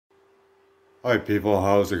Hi people,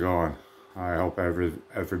 how's it going? I hope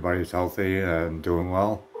everybody's healthy and doing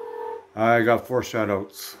well. I got four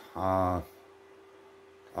shoutouts. I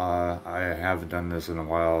haven't done this in a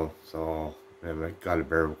while, so you gotta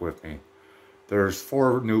bear with me. There's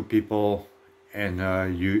four new people in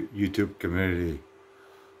the YouTube community.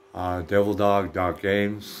 Devil Dog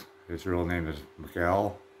Games, his real name is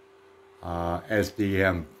Miguel.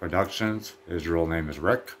 SDM Productions, his real name is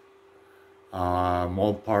Rick.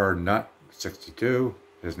 Mopar Nut 62,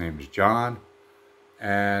 his name is John.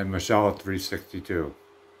 And Michelle 362,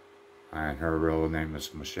 and her real name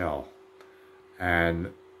is Michelle.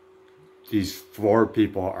 And these four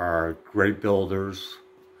people are great builders,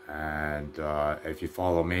 and if you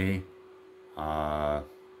follow me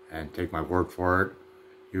and take my word for it,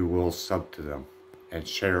 you will sub to them and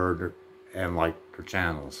share and like their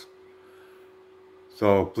channels.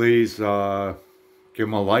 So please give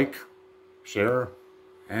them a like, share,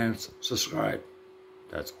 and subscribe.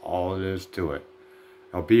 That's all it is to it.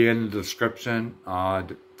 I'll be in the description,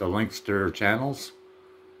 the links to their channels.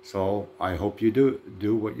 So I hope you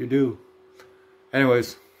do what you do.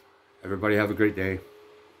 Anyways, everybody have a great day,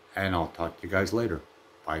 and I'll talk to you guys later.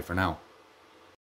 Bye for now.